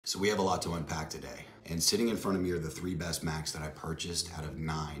So we have a lot to unpack today. And sitting in front of me are the 3 best Macs that I purchased out of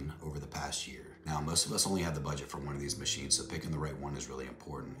 9 over the past year. Now, most of us only have the budget for one of these machines, so picking the right one is really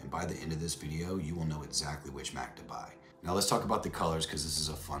important. And by the end of this video, you will know exactly which Mac to buy. Now let's talk about the colors because this is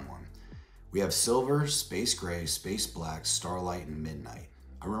a fun one. We have silver, space gray, space black, starlight, and midnight.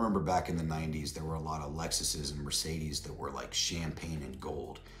 I remember back in the 90s, there were a lot of Lexuses and Mercedes that were like champagne and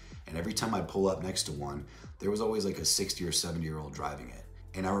gold. And every time I'd pull up next to one, there was always like a 60 or 70-year-old driving it.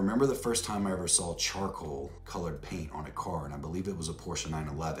 And I remember the first time I ever saw charcoal colored paint on a car, and I believe it was a Porsche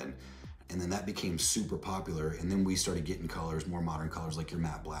 911. And then that became super popular, and then we started getting colors, more modern colors like your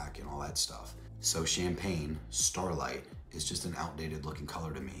matte black and all that stuff. So champagne, starlight, is just an outdated looking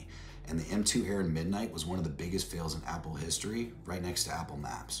color to me. And the M2 Air in Midnight was one of the biggest fails in Apple history, right next to Apple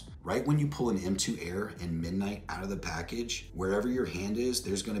Maps. Right when you pull an M2 Air in Midnight out of the package, wherever your hand is,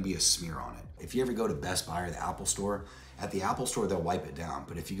 there's gonna be a smear on it. If you ever go to Best Buy or the Apple Store, at the Apple Store, they'll wipe it down,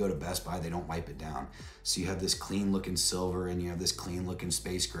 but if you go to Best Buy, they don't wipe it down. So you have this clean looking silver and you have this clean looking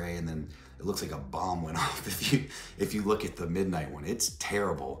space gray, and then it looks like a bomb went off if you look at the Midnight one. It's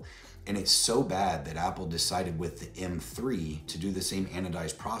terrible. And it's so bad that Apple decided with the M3 to do the same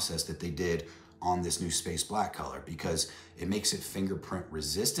anodized process that they did on this new space black color, because it makes it fingerprint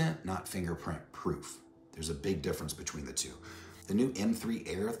resistant, not fingerprint proof. There's a big difference between the two. The new M3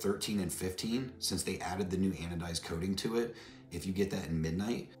 Air 13 and 15, since they added the new anodized coating to it, if you get that in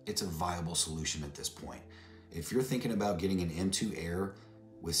Midnight, it's a viable solution at this point. If you're thinking about getting an M2 Air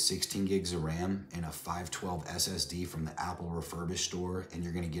with 16 gigs of RAM and a 512 SSD from the Apple refurbished store, and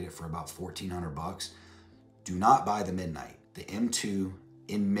you're gonna get it for about 1,400 bucks, do not buy the Midnight. The M2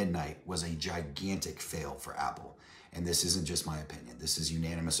 in Midnight was a gigantic fail for Apple. And this isn't just my opinion. This is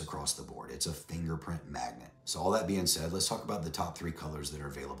unanimous across the board. It's a fingerprint magnet. So all that being said, let's talk about the top 3 colors that are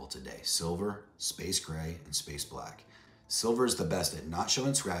available today: silver, space gray, and space black. Silver is the best at not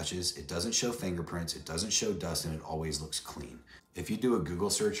showing scratches, it doesn't show fingerprints, it doesn't show dust, and it always looks clean. If you do a Google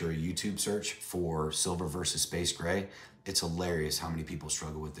search or a YouTube search for silver versus space gray, it's hilarious how many people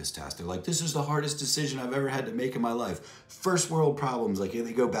struggle with this task. They're like, this is the hardest decision I've ever had to make in my life. First world problems, like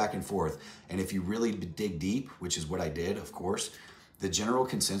they go back and forth. And if you really dig deep, which is what I did, of course, the general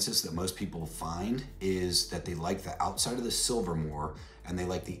consensus that most people find is that they like the outside of the silver more and they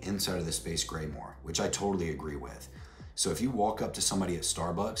like the inside of the space gray more, which I totally agree with. So if you walk up to somebody at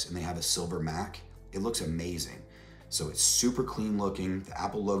Starbucks and they have a silver Mac, it looks amazing. So it's super clean looking. The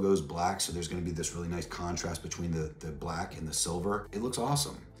Apple logo is black, so there's gonna be this really nice contrast between the black and the silver. It looks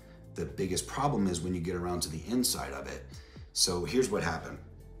awesome. The biggest problem is when you get around to the inside of it. So here's what happened.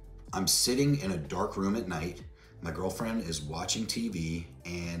 I'm sitting in a dark room at night. My girlfriend is watching TV,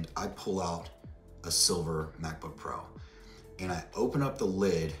 and I pull out a silver MacBook Pro. And I open up the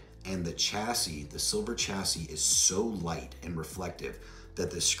lid, and the chassis, the silver chassis, is so light and reflective that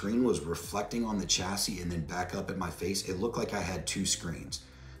the screen was reflecting on the chassis and then back up at my face. It looked like I had 2 screens.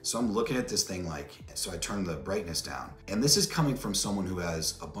 So I'm looking at this thing so I turned the brightness down. And this is coming from someone who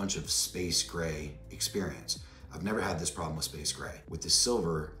has a bunch of space gray experience. I've never had this problem with space gray. With the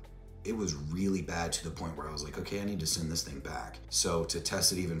silver, it was really bad to the point where I was like, okay, I need to send this thing back. So to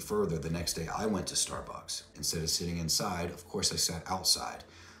test it even further, the next day I went to Starbucks. Instead of sitting inside, of course I sat outside.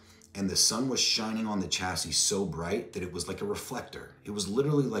 And the sun was shining on the chassis so bright that it was like a reflector. It was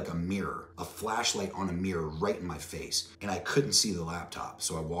literally like a mirror, a flashlight on a mirror right in my face. And I couldn't see the laptop.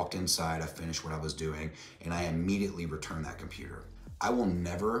 So I walked inside, I finished what I was doing, and I immediately returned that computer. I will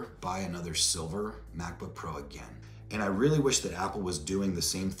never buy another silver MacBook Pro again. And I really wish that Apple was doing the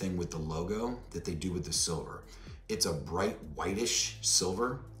same thing with the logo that they do with the silver. It's a bright whitish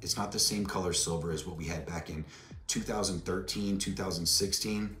silver. It's not the same color silver as what we had back in 2013,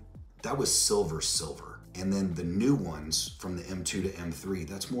 2016. That was silver. And then the new ones from the M2 to M3,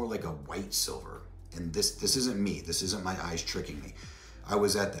 that's more like a white silver. And this isn't me, this isn't my eyes tricking me. I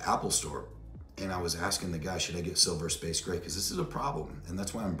was at the Apple Store and I was asking the guy, should I get silver or space gray? Because this is a problem. And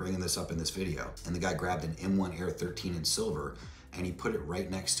that's why I'm bringing this up in this video. And the guy grabbed an M1 Air 13 in silver and he put it right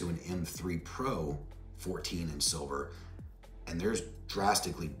next to an M3 Pro 14 in silver. And there's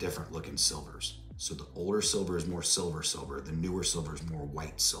drastically different looking silvers. So the older silver is more silver, the newer silver is more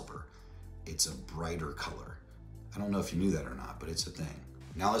white silver. It's a brighter color. I don't know if you knew that or not, but it's a thing.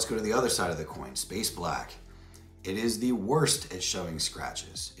 Now let's go to the other side of the coin, space black. It is the worst at showing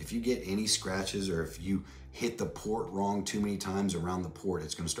scratches. If you get any scratches or if you hit the port wrong too many times around the port,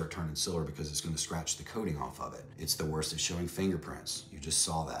 it's gonna start turning silver because it's gonna scratch the coating off of it. It's the worst at showing fingerprints. You just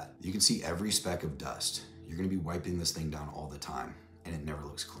saw that. You can see every speck of dust. You're gonna be wiping this thing down all the time and it never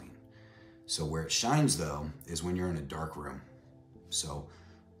looks clean. So where it shines though, is when you're in a dark room. So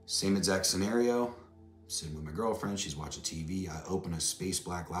same exact scenario, sitting with my girlfriend, she's watching TV, I open a space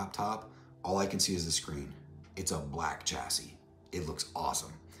black laptop, all I can see is the screen. It's a black chassis. It looks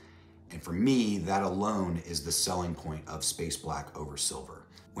awesome. And for me, that alone is the selling point of space black over silver.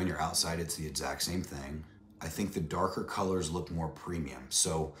 When you're outside, it's the exact same thing. I think the darker colors look more premium.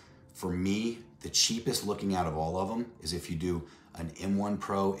 So for me, the cheapest looking out of all of them is if you do an M1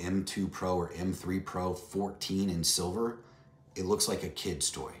 Pro, M2 Pro, or M3 Pro 14 in silver, it looks like a kid's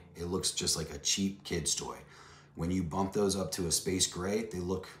toy. It looks just like a cheap kid's toy. When you bump those up to a space gray, they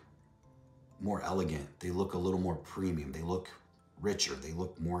look more elegant. They look a little more premium. They look richer. They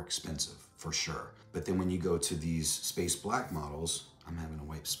look more expensive, for sure. But then when you go to these space black models, I'm having to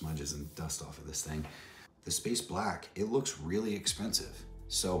wipe smudges and dust off of this thing. The space black, it looks really expensive.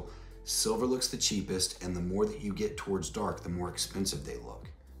 So silver looks the cheapest, and the more that you get towards dark, the more expensive they look,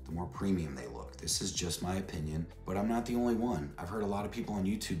 the more premium they look. This is just my opinion, but I'm not the only one. I've heard a lot of people on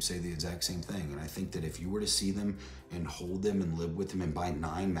YouTube say the exact same thing, and I think that if you were to see them and hold them and live with them and buy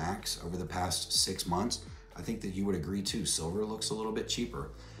 9 Macs over the past 6 months, I think that you would agree too. Silver looks a little bit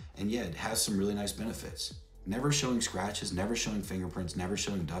cheaper, and yeah, it has some really nice benefits. Never showing scratches, never showing fingerprints, never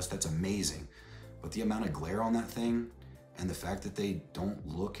showing dust, that's amazing. But the amount of glare on that thing, and the fact that they don't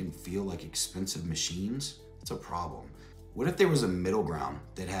look and feel like expensive machines, it's a problem. What if there was a middle ground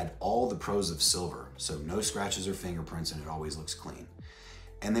that had all the pros of silver, so no scratches or fingerprints and it always looks clean?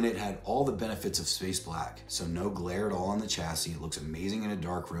 And then it had all the benefits of space black, so no glare at all on the chassis, it looks amazing in a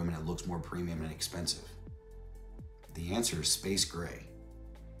dark room, and it looks more premium and expensive. The answer is space gray.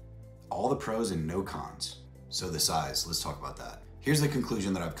 All the pros and no cons. So the size, let's talk about that. Here's the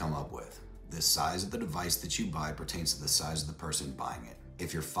conclusion that I've come up with. The size of the device that you buy pertains to the size of the person buying it.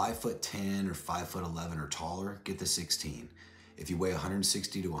 If you're 5'10" or 5'11" or taller, get the 16. If you weigh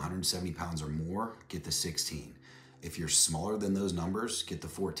 160 to 170 pounds or more, get the 16. If you're smaller than those numbers, get the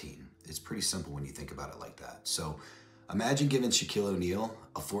 14. It's pretty simple when you think about it like that. So imagine giving Shaquille O'Neal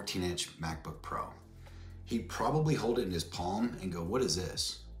a 14-inch MacBook Pro. He'd probably hold it in his palm and go, what is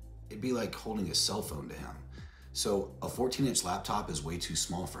this? It'd be like holding a cell phone to him. So a 14-inch laptop is way too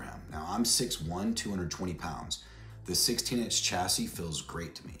small for him. Now I'm 6'1", 220 pounds. The 16-inch chassis feels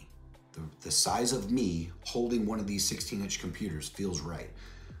great to me. The size of me holding one of these 16-inch computers feels right.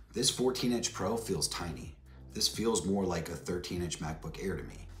 This 14-inch Pro feels tiny. This feels more like a 13-inch MacBook Air to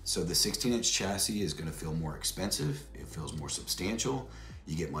me. So the 16-inch chassis is gonna feel more expensive. It feels more substantial.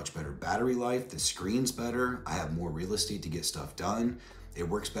 You get much better battery life. The screen's better. I have more real estate to get stuff done. It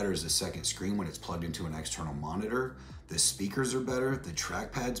works better as a second screen when it's plugged into an external monitor. The speakers are better, the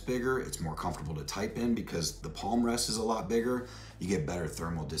trackpad's bigger, it's more comfortable to type in because the palm rest is a lot bigger. You get better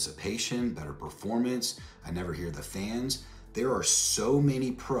thermal dissipation, better performance. I never hear the fans. There are so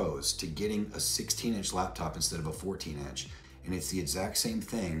many pros to getting a 16-inch laptop instead of a 14-inch, and it's the exact same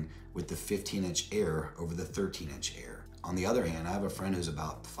thing with the 15-inch Air over the 13-inch Air. On the other hand, I have a friend who's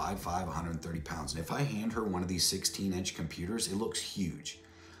about 5'5", 130 pounds, and if I hand her one of these 16-inch computers, it looks huge.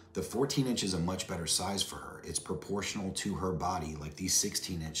 The 14-inch is a much better size for her. It's proportional to her body, like these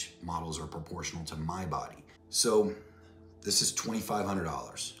 16-inch models are proportional to my body. So this is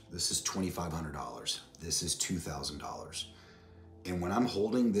 $2,500. This is $2,500. This is $2,000. And when I'm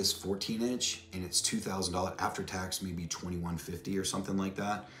holding this 14-inch and it's $2,000 after tax, maybe $2,150 or something like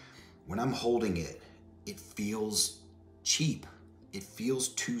that, when I'm holding it, it feels cheap. It feels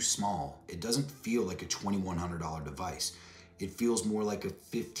too small. It doesn't feel like a $2,100 device. It feels more like a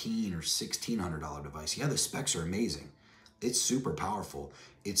 $1,500 or $1,600 device. Yeah, the specs are amazing. It's super powerful.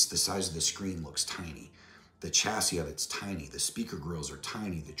 It's the size of the screen looks tiny. The chassis of it's tiny. The speaker grills are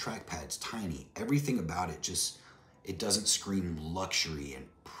tiny. The trackpad's tiny. Everything about it just, it doesn't scream luxury and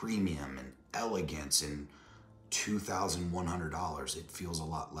premium and elegance and $2,100. It feels a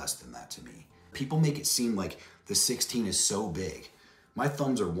lot less than that to me. People make it seem like the 16 is so big. My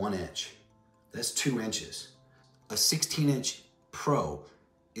thumbs are 1 inch. That's 2 inches. A 16-inch Pro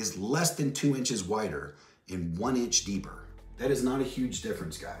is less than 2 inches wider and 1 inch deeper. That is not a huge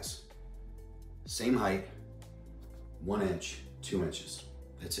difference, guys. Same height, 1 inch, 2 inches.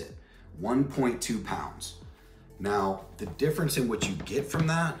 That's it. 1.2 pounds. Now, the difference in what you get from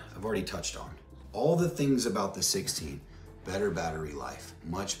that, I've already touched on. All the things about the 16, better battery life,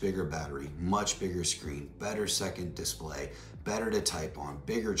 much bigger battery, much bigger screen, better second display, better to type on,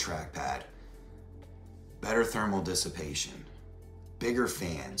 bigger trackpad, better thermal dissipation, bigger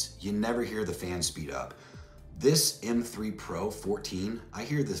fans. You never hear the fan speed up. This M3 Pro 14, I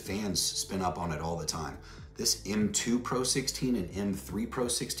hear the fans spin up on it all the time. This M2 Pro 16 and M3 Pro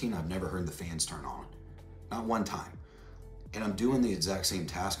 16, I've never heard the fans turn on. Not one time. And I'm doing the exact same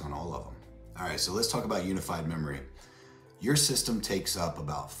task on all of them. All right, so let's talk about unified memory. Your system takes up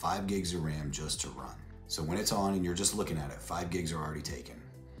about 5 gigs of RAM just to run. So when it's on and you're just looking at it, 5 gigs are already taken.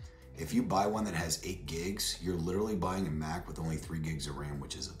 If you buy one that has 8 gigs, you're literally buying a Mac with only 3 gigs of RAM,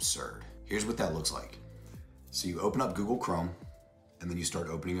 which is absurd. Here's what that looks like. So you open up Google Chrome, and then you start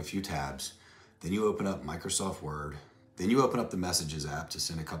opening a few tabs. Then you open up Microsoft Word. Then you open up the Messages app to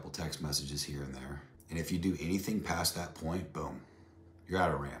send a couple text messages here and there. And if you do anything past that point, boom, you're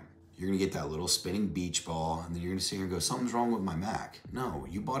out of RAM. You're gonna get that little spinning beach ball, and then you're gonna sit here and go, something's wrong with my Mac. No,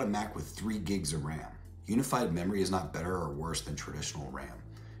 you bought a Mac with 3 gigs of RAM. Unified memory is not better or worse than traditional RAM.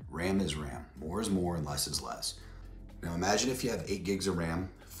 RAM is RAM. More is more and less is less. Now imagine if you have 8 gigs of RAM,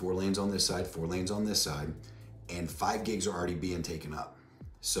 4 lanes on this side, 4 lanes on this side, and 5 gigs are already being taken up.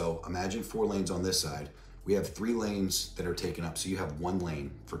 So imagine 4 lanes on this side. We have 3 lanes that are taken up. So you have 1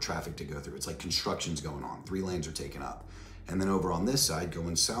 lane for traffic to go through. It's like construction's going on. 3 lanes are taken up. And then over on this side,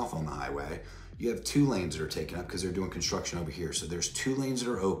 going south on the highway, you have 2 lanes that are taken up because they're doing construction over here. So there's 2 lanes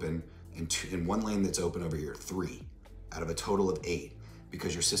that are open and 1 lane that's open over here, 3 out of a total of 8,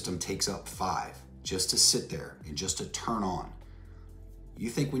 because your system takes up 5 just to sit there and just to turn on. You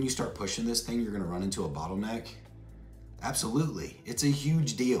think when you start pushing this thing, you're gonna run into a bottleneck? Absolutely, it's a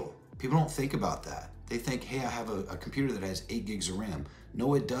huge deal. People don't think about that. They think, hey, I have a computer that has 8 gigs of RAM.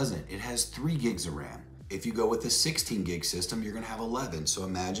 No, it doesn't, it has 3 gigs of RAM. If you go with a 16 gig system, you're gonna have 11. So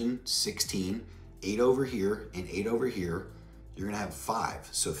imagine 16, 8 over here and 8 over here, you're gonna have 5.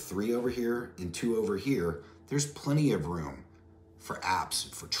 So 3 over here and 2 over here. There's plenty of room for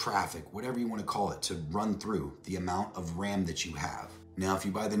apps, for traffic, whatever you wanna call it, to run through the amount of RAM that you have. Now, if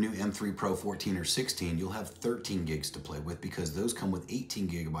you buy the new M3 Pro 14 or 16, you'll have 13 gigs to play with because those come with 18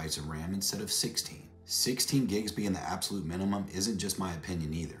 gigabytes of RAM instead of 16. 16 gigs being the absolute minimum isn't just my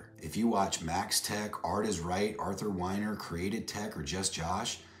opinion either. If you watch Max Tech, Art is Right, Arthur Weiner, Created Tech, or Just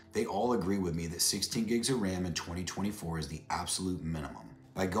Josh, they all agree with me that 16 gigs of RAM in 2024 is the absolute minimum.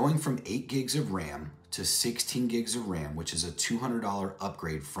 By going from 8 gigs of RAM to 16 gigs of RAM, which is a $200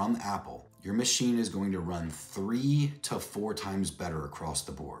 upgrade from Apple, your machine is going to run 3 to 4 times better across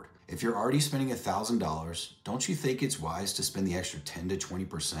the board. If you're already spending $1,000, don't you think it's wise to spend the extra 10 to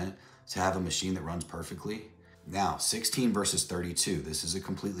 20% to have a machine that runs perfectly? Now, 16 versus 32, this is a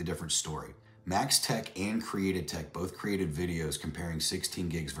completely different story. Max Tech and Created Tech both created videos comparing 16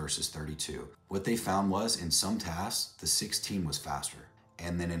 gigs versus 32. What they found was, in some tasks, the 16 was faster.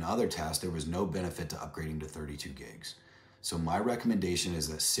 And then in other tasks, there was no benefit to upgrading to 32 gigs. So my recommendation is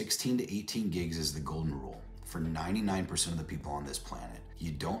that 16 to 18 gigs is the golden rule for 99% of the people on this planet.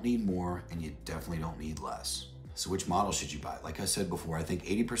 You don't need more, and you definitely don't need less. So which model should you buy? Like I said before, I think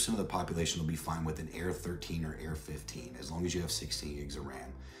 80% of the population will be fine with an Air 13 or Air 15, as long as you have 16 gigs of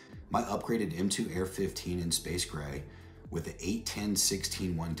RAM. My upgraded M2 Air 15 in space gray with the 810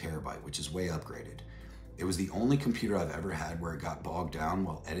 16 1 terabyte, which is way upgraded. It was the only computer I've ever had where it got bogged down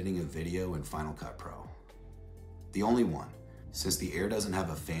while editing a video in Final Cut Pro. The only one. Since the Air doesn't have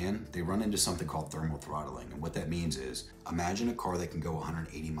a fan, they run into something called thermal throttling. And what that means is, imagine a car that can go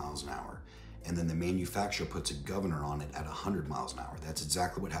 180 miles an hour, and then the manufacturer puts a governor on it at 100 miles an hour. That's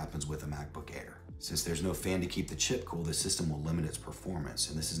exactly what happens with a MacBook Air. Since there's no fan to keep the chip cool, the system will limit its performance.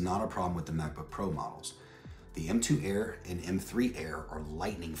 And this is not a problem with the MacBook Pro models. The M2 Air and M3 Air are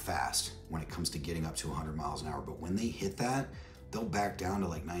lightning fast when it comes to getting up to 100 miles an hour. But when they hit that, they'll back down to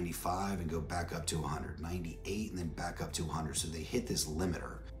like 95 and go back up to 100, 98, and then back up to 100. So they hit this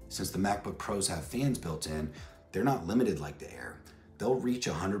limiter. Since the MacBook Pros have fans built in, they're not limited like the Air. They'll reach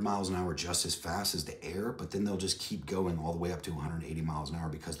 100 miles an hour just as fast as the Air, but then they'll just keep going all the way up to 180 miles an hour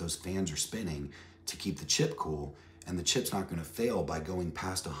because those fans are spinning to keep the chip cool, and the chip's not gonna fail by going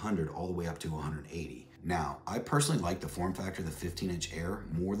past 100 all the way up to 180. Now, I personally like the form factor of the 15-inch Air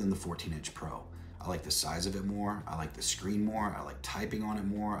more than the 14-inch Pro. I like the size of it more, I like the screen more, I like typing on it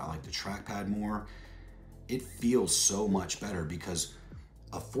more, I like the trackpad more. It feels so much better because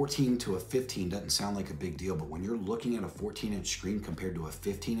a 14 to a 15 doesn't sound like a big deal, but when you're looking at a 14-inch screen compared to a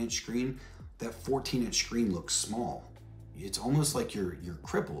 15-inch screen, that 14-inch screen looks small. It's almost like you're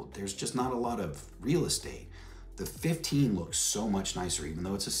crippled. There's just not a lot of real estate. The 15 looks so much nicer, even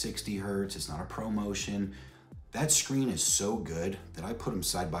though it's a 60 hertz, it's not a ProMotion. That screen is so good that I put them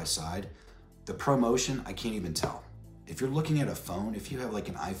side by side. The ProMotion, I can't even tell. If you're looking at a phone, if you have like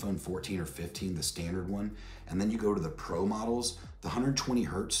an iPhone 14 or 15, the standard one, and then you go to the Pro models, the 120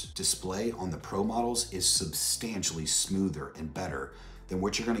 hertz display on the Pro models is substantially smoother and better than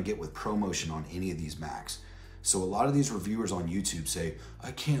what you're gonna get with ProMotion on any of these Macs. So a lot of these reviewers on YouTube say,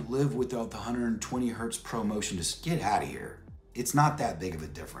 I can't live without the 120 hertz ProMotion. Just get out of here. It's not that big of a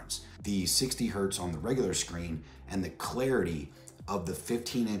difference. The 60 hertz on the regular screen and the clarity of the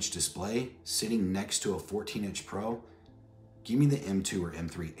 15-inch display sitting next to a 14-inch Pro, Give me the M2 or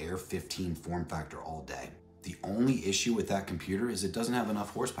M3 Air 15 form factor all day. The only issue with that computer is it doesn't have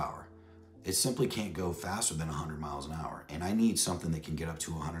enough horsepower. It simply can't go faster than 100 miles an hour. And I need something that can get up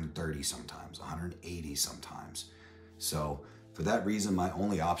to 130 sometimes, 180 sometimes. So for that reason, my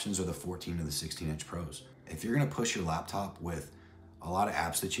only options are the 14 and the 16-inch Pros. If you're gonna push your laptop with a lot of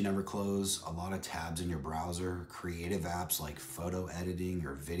apps that you never close, a lot of tabs in your browser, creative apps like photo editing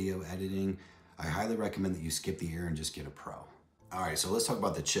or video editing, I highly recommend that you skip the Air and just get a Pro. All right, so let's talk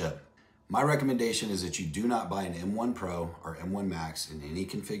about the chip. My recommendation is that you do not buy an M1 Pro or M1 Max in any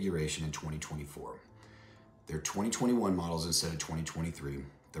configuration in 2024. They're 2021 models instead of 2023.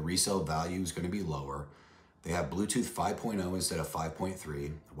 The resale value is going to be lower. They have Bluetooth 5.0 instead of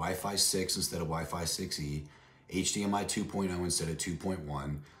 5.3, Wi-Fi 6 instead of Wi-Fi 6E, HDMI 2.0 instead of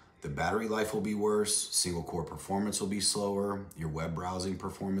 2.1. The battery life will be worse, single core performance will be slower, your web browsing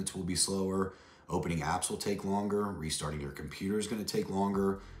performance will be slower, opening apps will take longer, restarting your computer is going to take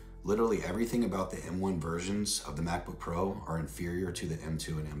longer. Literally everything about the M1 versions of the MacBook Pro are inferior to the M2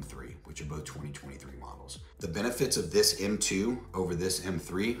 and M3, which are both 2023 models. The benefits of this M2 over this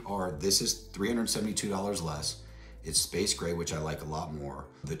M3 are this is $372 less. It's space gray, which I like a lot more.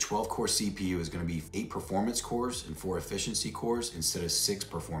 The 12-core CPU is going to be 8 performance cores and 4 efficiency cores instead of 6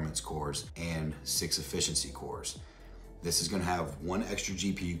 performance cores and 6 efficiency cores. This is going to have 1 extra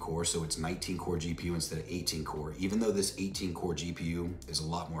GPU core, so it's 19-core GPU instead of 18-core. Even though this 18-core GPU is a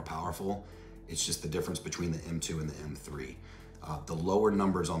lot more powerful, it's just the difference between the M2 and the M3. The lower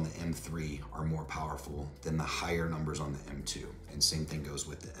numbers on the M3 are more powerful than the higher numbers on the M2, and same thing goes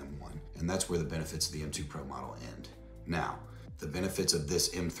with the M1. And that's where the benefits of the M2 Pro model end. Now, the benefits of this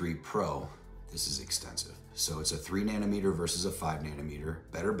M3 Pro, this is extensive. So it's a 3 nanometer versus a 5 nanometer,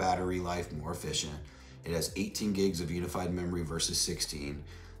 better battery life, more efficient. It has 18 gigs of unified memory versus 16.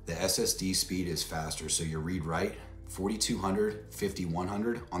 The SSD speed is faster, so your read-write, 4200,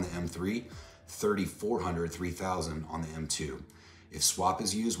 5100 on the M3, 3400, 3000 on the M2. If swap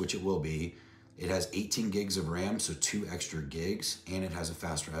is used, which it will be, it has 18 gigs of RAM, so 2 extra gigs, and it has a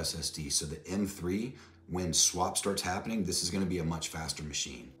faster SSD. So the M3, when swap starts happening, this is gonna be a much faster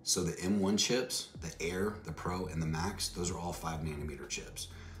machine. So the M1 chips, the Air, the Pro, and the Max, those are all 5 nanometer chips.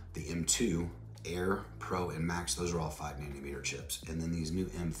 The M2, Air, Pro, and Max, those are all 5 nanometer chips. And then these new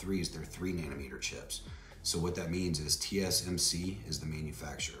M3s, they're 3 nanometer chips. So what that means is TSMC is the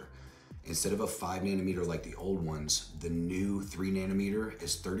manufacturer. Instead of a 5 nanometer like the old ones, the new 3 nanometer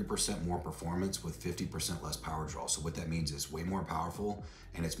is 30% more performance with 50% less power draw. So what that means is way more powerful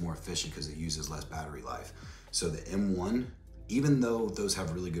and it's more efficient because it uses less battery life. So the M1, even though those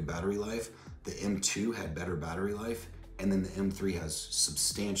have really good battery life, the M2 had better battery life, and then the M3 has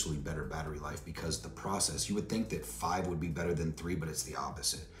substantially better battery life because the process, you would think that 5 would be better than 3, but it's the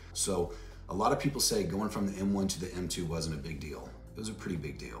opposite. So a lot of people say going from the M1 to the M2 wasn't a big deal. It was a pretty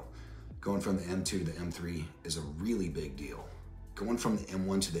big deal. Going from the M2 to the M3 is a really big deal. Going from the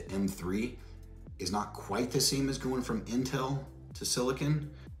M1 to the M3 is not quite the same as going from Intel to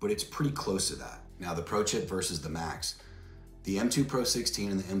Silicon, but it's pretty close to that. Now the Pro chip versus the Max. The M2 Pro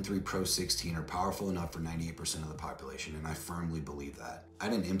 16 and the M3 Pro 16 are powerful enough for 98% of the population, and I firmly believe that. I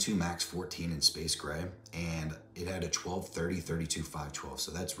had an M2 Max 14 in space gray, and it had a 1230, 32, 512,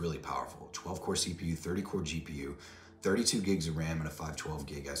 so that's really powerful. 12-core CPU, 30-core GPU, 32 gigs of RAM, and a 512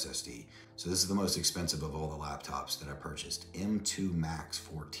 gig SSD. So this is the most expensive of all the laptops that I purchased. M2 Max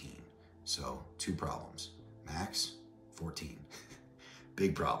 14. So 2 problems. Max 14.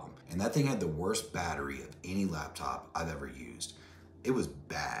 Big problem. And that thing had the worst battery of any laptop I've ever used. It was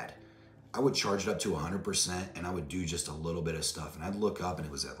bad. I would charge it up to 100% and I would do just a little bit of stuff, and I'd look up and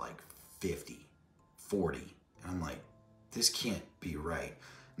it was at like 50, 40. And I'm like, this can't be right.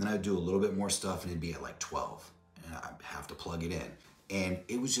 And then I'd do a little bit more stuff and it'd be at like 12. And I'd have to plug it in. And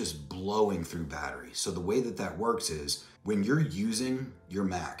it was just blowing through battery. So the way that that works is when you're using your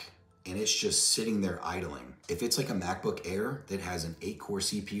Mac and it's just sitting there idling, if it's like a MacBook Air that has an 8-core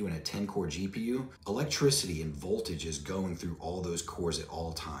CPU and a 10-core GPU, electricity and voltage is going through all those cores at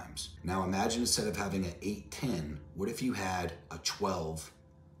all times. Now imagine instead of having an 810, what if you had a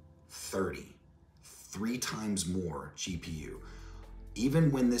 1230, 3 times more GPU?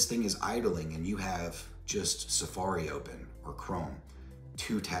 Even when this thing is idling and you have just Safari open or Chrome,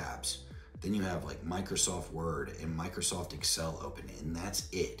 2 tabs, then you have like Microsoft Word and Microsoft Excel open, and that's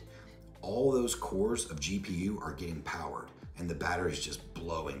it. All those cores of GPU are getting powered and the battery is just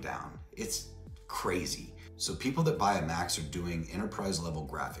blowing down. It's crazy. So people that buy a Max are doing enterprise level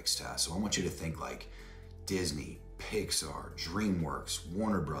graphics tasks. So I want you to think like Disney, Pixar, DreamWorks,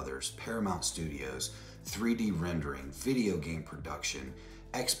 Warner Brothers, Paramount Studios, 3D rendering, video game production,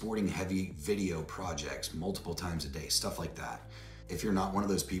 exporting heavy video projects multiple times a day, stuff like that. If you're not one of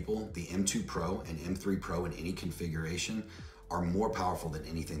those people, the M2 Pro and M3 Pro in any configuration are more powerful than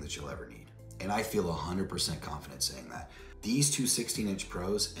anything that you'll ever need. And I feel 100% confident saying that. These two 16-inch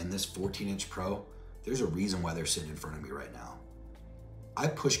Pros and this 14-inch Pro, there's a reason why they're sitting in front of me right now. I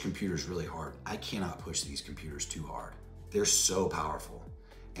push computers really hard. I cannot push these computers too hard. They're so powerful.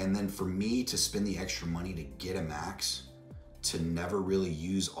 And then for me to spend the extra money to get a Max, to never really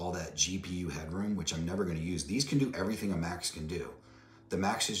use all that GPU headroom, which I'm never gonna use. These can do everything a Max can do. The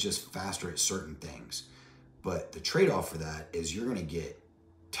Max is just faster at certain things. But the trade-off for that is you're gonna get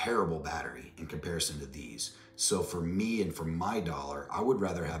terrible battery in comparison to these. So for me and for my dollar, I would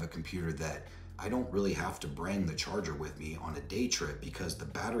rather have a computer that I don't really have to bring the charger with me on a day trip, because the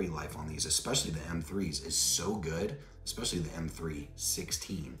battery life on these, especially the M3s, is so good, especially the M3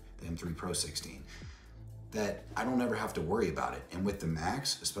 16, the M3 Pro 16, that I don't ever have to worry about it. And with the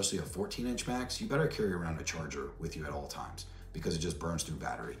Max, especially a 14-inch Max, you better carry around a charger with you at all times, because it just burns through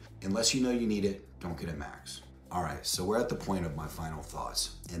battery. Unless you know you need it, don't get a Max. All right, so we're at the point of my final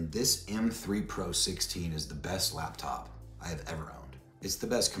thoughts. And this M3 Pro 16 is the best laptop I have ever owned. It's the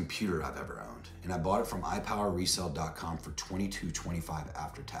best computer I've ever owned. And I bought it from iPowerResale.com for $22.25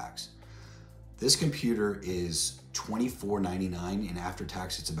 after tax. This computer is $24.99, and after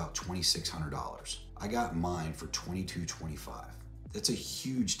tax, it's about $2,600. I got mine for $22.25. That's a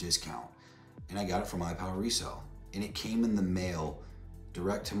huge discount. And I got it from iPower Resale. And it came in the mail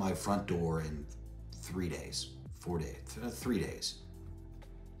direct to my front door in 3 days, 4 days, 3 days.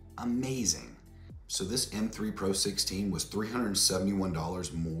 Amazing. So this M3 Pro 16 was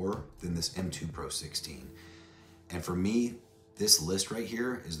 $371 more than this M2 Pro 16. And for me, this list right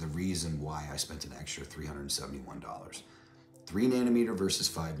here is the reason why I spent an extra $371. 3 nanometer versus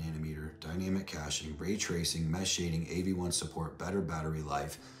 5 nanometer, dynamic caching, ray tracing, mesh shading, AV1 support, better battery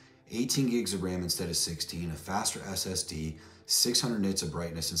life, 18 gigs of RAM instead of 16, a faster SSD, 600 nits of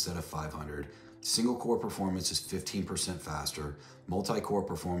brightness instead of 500, single core performance is 15% faster, multi-core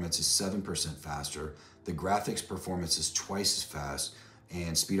performance is 7% faster, the graphics performance is twice as fast,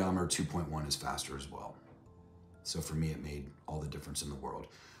 and speedometer 2.1 is faster as well. So for me, it made all the difference in the world.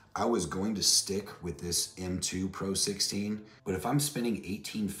 I was going to stick with this M2 Pro 16, but if I'm spending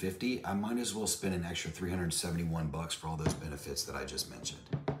 $1,850, I might as well spend an extra $371 for all those benefits that I just mentioned.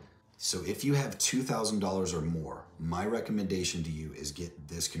 So if you have $2,000 or more, my recommendation to you is get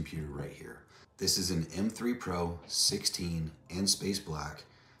this computer right here. This is an M3 Pro 16 in space black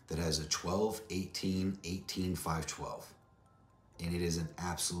that has a 12, 18, 18, 512. And it is an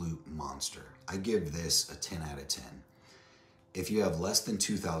absolute monster. I give this a 10 out of 10. If you have less than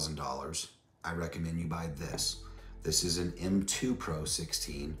 $2,000, I recommend you buy this. This is an M2 Pro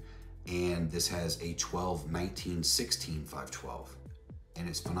 16, and this has a 12, 19, 16, 512. And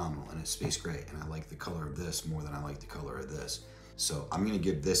it's phenomenal, and it's space gray, and I like the color of this more than I like the color of this. So I'm gonna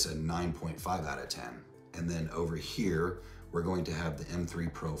give this a 9.5 out of 10. And then over here, we're going to have the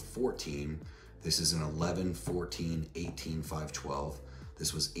M3 Pro 14. This is an 11, 14, 18, 512.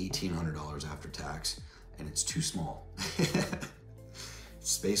 This was $1,800 after tax, and it's too small.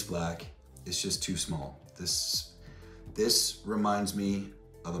 Space black, it's just too small. This reminds me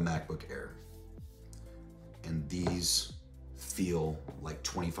of a MacBook Air. And these feel like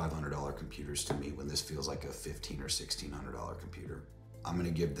 $2,500 computers to me when this feels like a $1,500 or $1,600 computer. I'm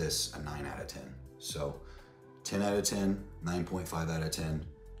gonna give this a 9 out of 10. So 10 out of 10, 9.5 out of 10,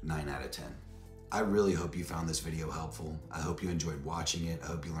 9 out of 10. I really hope you found this video helpful. I hope you enjoyed watching it. I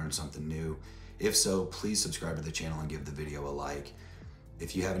hope you learned something new. If so, please subscribe to the channel and give the video a like.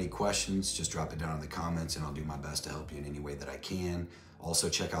 If you have any questions, just drop it down in the comments and I'll do my best to help you in any way that I can. Also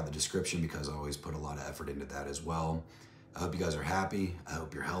check out the description because I always put a lot of effort into that as well. I hope you guys are happy, I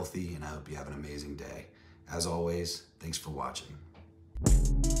hope you're healthy, and I hope you have an amazing day. As always, thanks for watching.